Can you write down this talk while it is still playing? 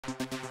Welcome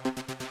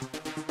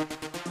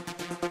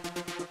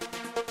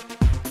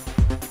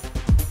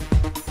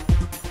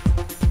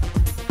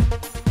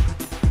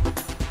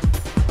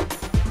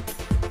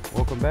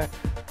back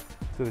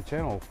to the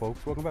channel,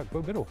 folks. Welcome back,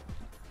 Bo Biddle.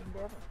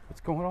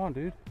 What's going on,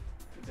 dude?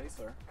 Good day,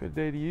 sir. Good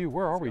day to you.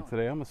 Where are we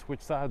today? I'm gonna switch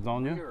sides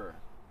on you.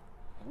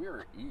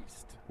 We're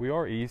east. We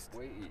are east.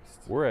 Way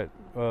east. We're at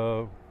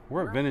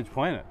Vintage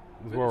Planet.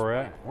 Is where we're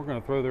at. We're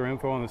gonna throw their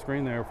info on the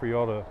screen there for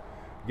y'all to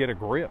get a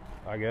grip,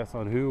 I guess,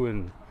 on who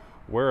and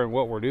where and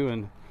what we're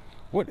doing.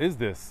 What is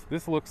this?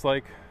 This looks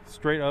like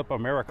straight up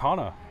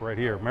Americana right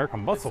here,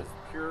 American muscle. This is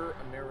pure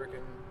American,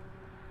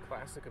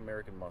 classic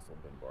American muscle,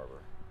 Ben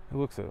Barber. It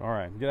looks it. All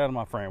right, get out of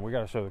my frame. We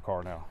got to show the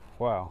car now.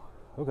 Wow.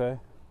 Okay.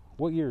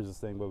 What year is this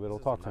thing, Bo Biddle?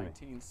 Talk to me.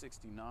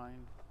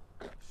 1969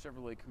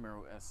 Chevrolet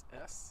Camaro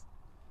SS.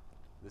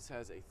 This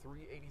has a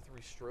 383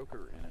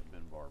 stroker in it,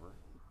 Ben Barber.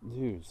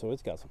 Dude, so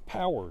it's got some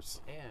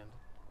powers. And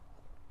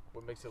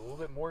what makes it a little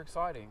bit more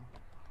exciting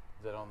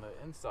is that on the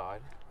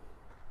inside,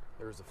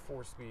 there's a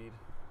 4-speed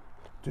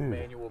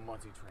manual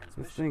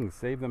multi-transmission. This thing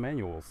saved the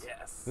manuals.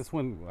 Yes. This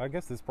one, I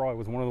guess this probably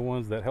was one of the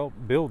ones that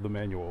helped build the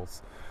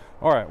manuals.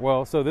 All right,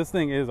 well, so this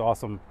thing is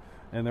awesome,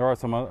 and there are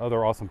some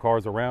other awesome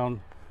cars around.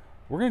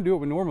 We're going to do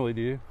what we normally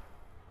do.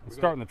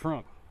 Start in the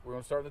trunk. We're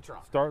going to start in the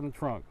trunk. Start in the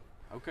trunk.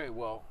 Okay,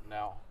 well,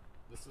 now,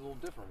 this is a little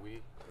different.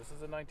 This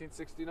is a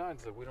 1969,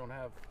 so we don't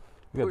have...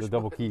 You got the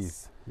double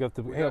keys. You got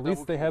the, hey, at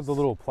least they have the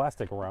little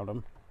plastic around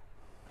them.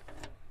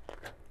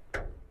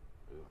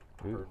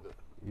 Ooh,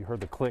 you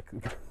heard the click.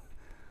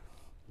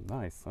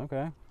 Nice.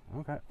 Okay.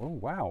 Okay. Oh,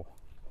 wow.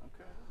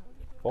 Okay.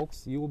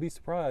 Folks, you will be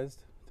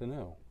surprised to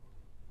know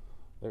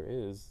there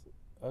is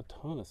a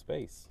ton of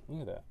space.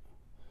 Look at that.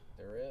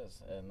 There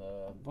is, and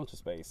a bunch of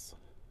space.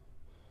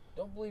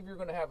 Don't believe you're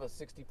going to have a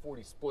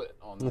 60-40 split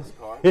on this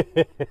car. We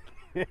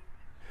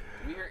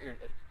hear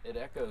it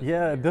echoes.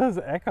 Yeah, it does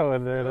echo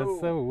in there. That's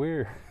so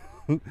weird.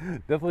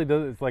 Definitely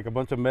does. It's like a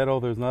bunch of metal.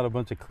 There's not a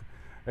bunch of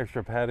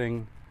extra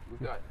padding.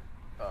 We've got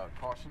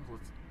cautions.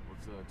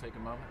 Let's take a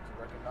moment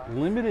to recognize.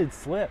 Limited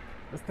slip.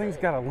 This thing's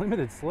got a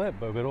limited slip,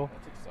 Bo Biddle.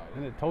 That's exciting.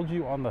 And it told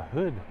you on the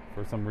hood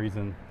for some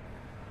reason,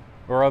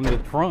 or on the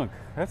trunk.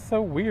 That's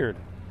so weird.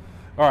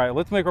 All right,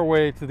 let's make our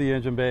way to the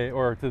engine bay,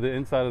 or to the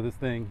inside of this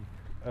thing.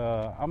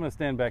 I'm gonna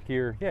stand back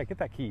here. Yeah, get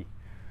that key.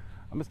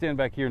 I'm gonna stand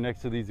back here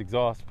next to these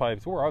exhaust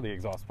pipes. Where are the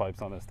exhaust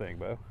pipes on this thing,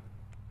 Bo?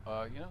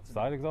 You know,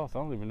 side exhaust? I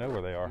don't even know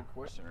where they are. Good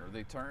question. Are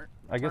they turned?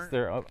 I guess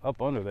they're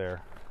up under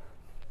there.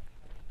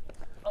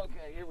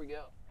 Okay, here we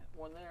go.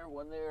 One there,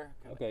 one there.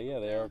 Okay, yeah,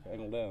 they are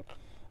angled down.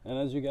 And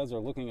as you guys are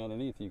looking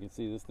underneath, you can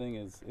see this thing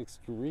is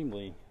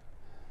extremely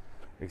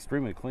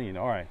clean.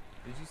 All right.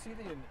 Did you see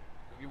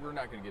we're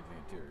not going to get to the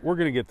interior. We're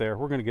going to get there.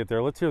 We're going to get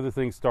there. Let's hear the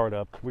thing start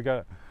up.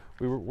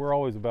 We're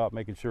always about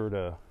making sure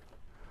to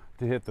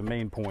hit the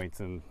main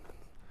points, and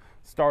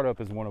startup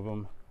is one of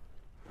them.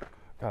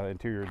 God, the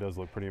interior does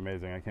look pretty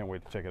amazing. I can't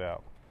wait to check it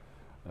out.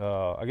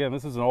 Again,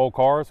 this is an old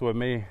car, so it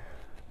may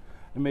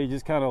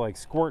just kind of like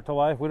squirt to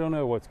life. We don't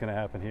know what's going to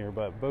happen here,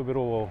 but Bo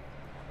Biddle will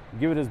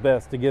give it his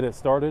best to get it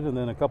started, and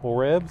then a couple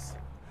revs.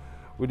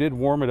 We did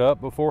warm it up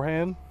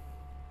beforehand,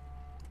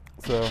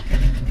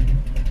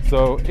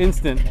 so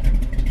instant.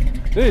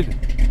 Dude,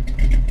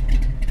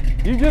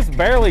 you just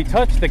barely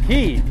touched the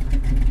key.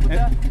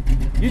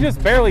 You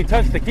just barely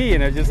touched the key,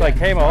 and it just like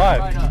came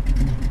alive. Right up.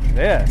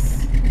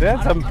 Yes,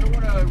 that's I don't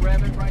want to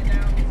rev it right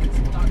now. It's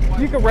not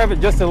quite. You can rev it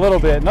just a little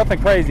bit. Nothing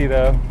crazy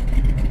though.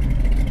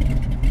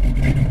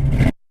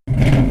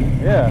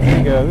 Yeah, there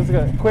you go. This is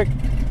a quick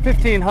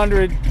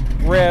 1500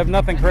 rev,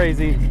 nothing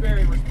crazy. It's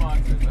very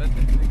responsive.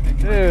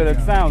 Dude,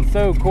 it sounds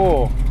so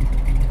cool.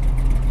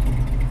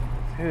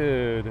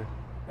 Dude,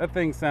 that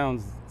thing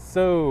sounds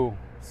so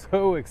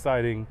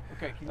exciting.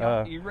 Okay,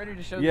 are you ready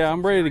to show? Yeah,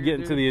 I'm ready to get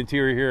into the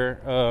interior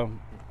here.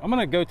 I'm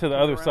gonna go to the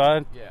other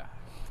side. Yeah.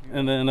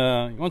 And then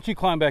once you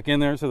climb back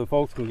in there, so the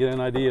folks can get an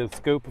idea of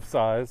scope of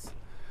size.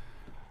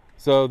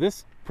 So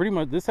this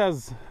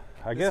has,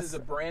 I guess, this is a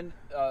brand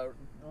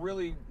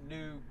really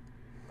new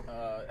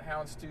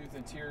houndstooth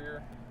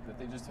interior that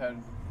they just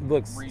had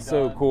looks redone.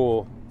 So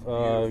cool.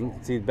 You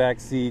can see the back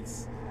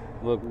seats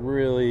look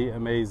really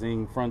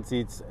amazing, front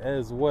seats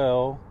as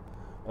well.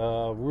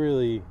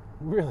 Really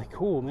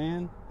cool,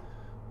 man.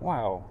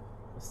 Wow,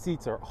 the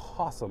seats are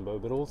awesome, Bo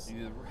Biddles.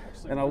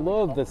 And I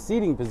love the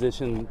seating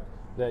position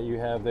that you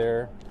have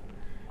there.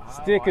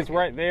 Stick is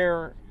right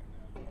there.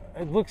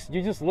 It looks,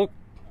 you just look,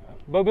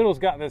 Bo Biddle's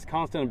got this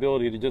constant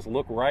ability to just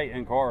look right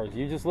in cars.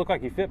 You just look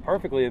like you fit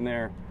perfectly in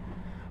there.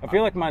 I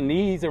feel like my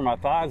knees or my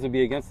thighs would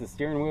be against the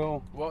steering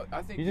wheel. Well,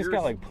 I think you just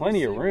got like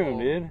plenty of room,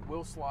 dude.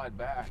 We'll slide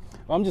back.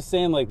 I'm just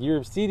saying, like,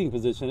 your seating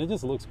position, it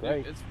just looks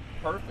great. It's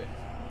perfect.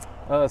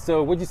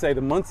 So what'd you say,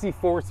 the Muncie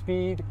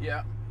 4-speed?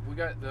 Yeah, we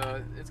got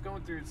it's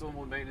going through its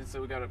little maintenance,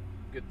 so we got to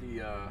get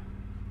the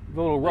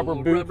little rubber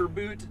boot. Rubber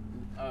boot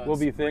will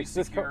be fixed.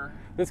 This car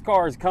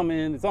has come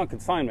in. It's on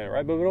consignment,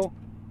 right, Bo Biddle?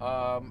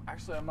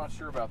 Actually, I'm not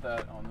sure about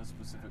that on this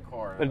specific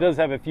car. But it does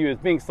have a few.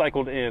 It's being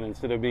cycled in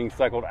instead of being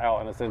cycled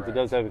out in a sense. Correct. It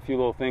does have a few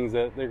little things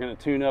that they're going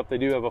to tune up. They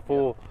do have a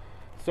full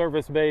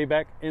service bay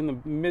back in the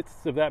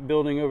midst of that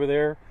building over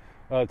there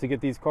to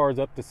get these cars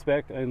up to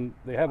spec, and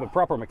they have a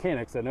proper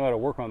mechanics that know how to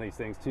work on these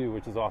things too,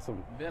 which is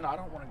awesome. Ben, I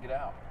don't want to get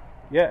out.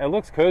 Yeah, it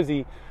looks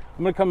cozy.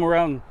 I'm gonna come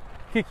around,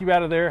 kick you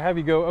out of there, have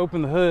you go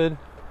open the hood,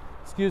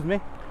 excuse me,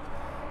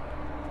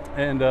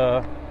 and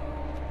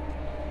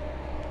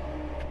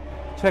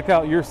check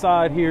out your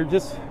side here.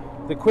 Just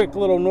the quick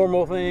little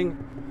normal thing.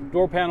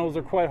 Door panels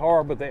are quite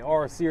hard, but they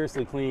are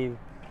seriously clean.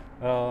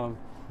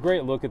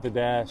 Great look at the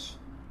dash.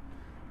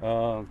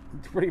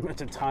 Pretty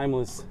much a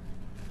timeless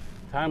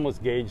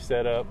gauge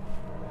setup.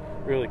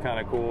 Really kind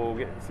of cool.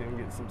 Get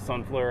some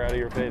sun flare out of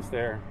your face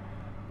there.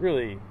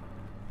 Really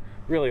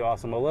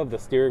awesome. I love the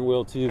steering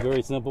wheel too.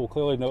 Very simple.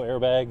 Clearly no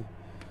airbag.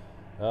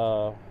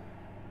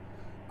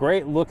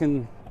 Great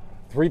looking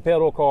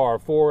 3-pedal car.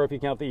 4 if you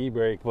count the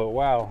e-brake. But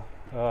wow.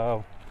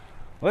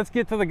 Let's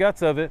get to the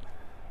guts of it.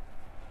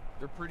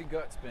 They're pretty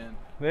guts, Ben.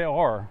 They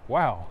are.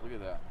 Wow. Look at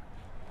that.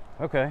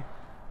 Okay.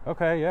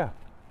 Okay. Yeah.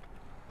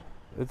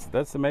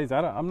 That's amazing.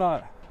 I'm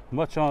not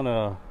much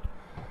on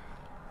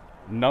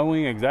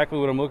knowing exactly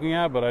what I'm looking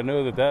at, but I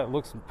know that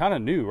looks kind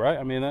of new, right?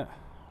 I mean, that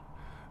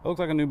looks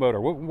like a new motor.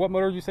 What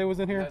motor did you say was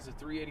in here? It has a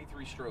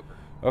 383 stroker.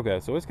 Okay,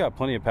 so it's got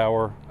plenty of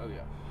power. Oh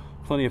yeah.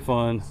 Plenty of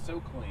fun. It's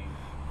so clean.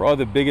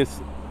 Probably the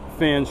biggest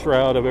fan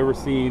shroud I've ever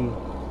seen.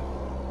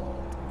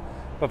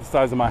 About the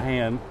size of my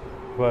hand,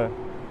 but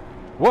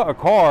what a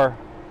car.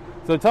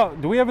 So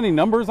do we have any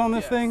numbers on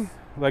this thing?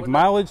 Like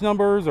mileage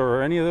numbers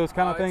or any of those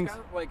kind of things? It's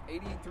kind of like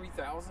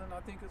 83,000, I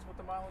think is what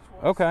the mileage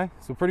was. Okay,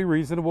 so pretty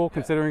reasonable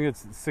considering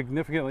it's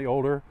significantly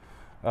older.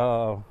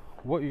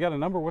 What, you got a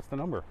number? What's the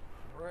number?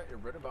 Right, it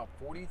read about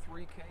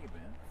 43K,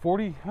 Ben.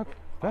 40? Okay,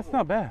 that's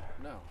not bad.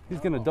 No. He's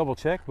going to double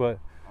check, but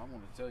I'm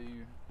going to tell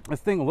you.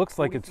 This thing looks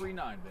like it's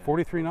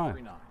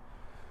 43.9.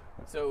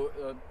 So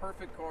a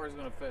perfect car is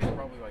going to fetch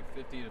probably like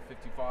 50 to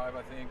 55,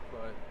 I think,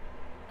 but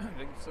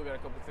they still got a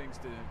couple things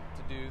to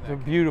do. It's a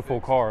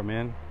beautiful car,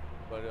 man.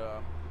 But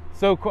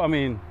so cool. I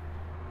mean,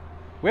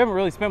 we haven't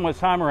really spent much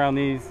time around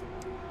these.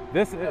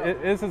 This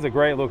is a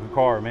great looking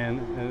car, man.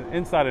 And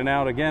inside and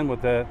out, again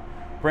with that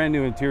brand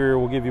new interior.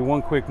 We'll give you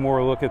one quick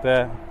more look at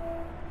that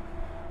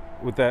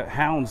with that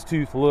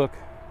houndstooth look.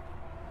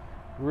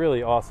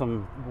 Really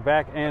awesome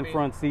back and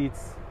front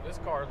seats. This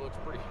car looks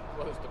pretty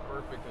close to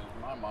perfect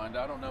in my mind.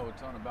 I don't know a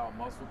ton about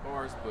muscle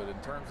cars, but in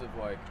terms of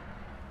like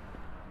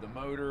the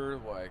motor,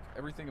 like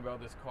everything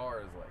about this car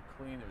is like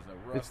clean. There's no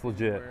rust. It's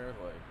legit. Anywhere.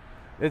 Like,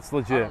 it's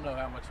legit. I don't know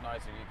how much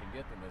nicer you can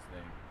get than this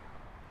thing.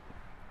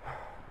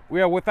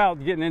 Yeah,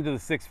 without getting into the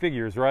 6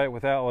 figures, right?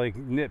 Without like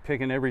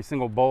nitpicking every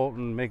single bolt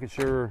and making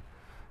sure,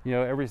 you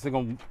know, every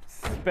single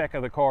spec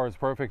of the car is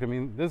perfect. I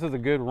mean, this is a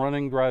good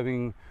running,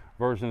 driving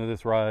version of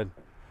this ride.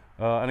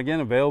 And again,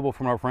 available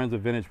from our friends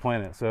at Vintage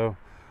Planet. So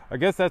I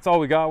guess that's all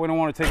we got. We don't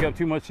want to take up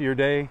too much of your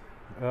day.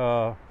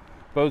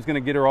 Bo's going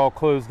to get her all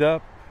closed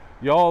up.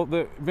 Y'all,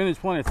 the Vintage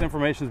Planet's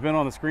information has been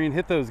on the screen.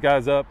 Hit those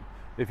guys up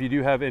if you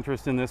do have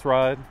interest in this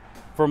ride.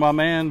 For my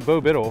man, Bo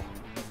Biddle,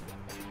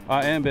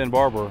 I am Ben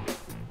Barber.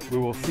 We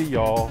will see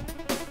y'all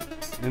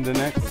in the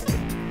next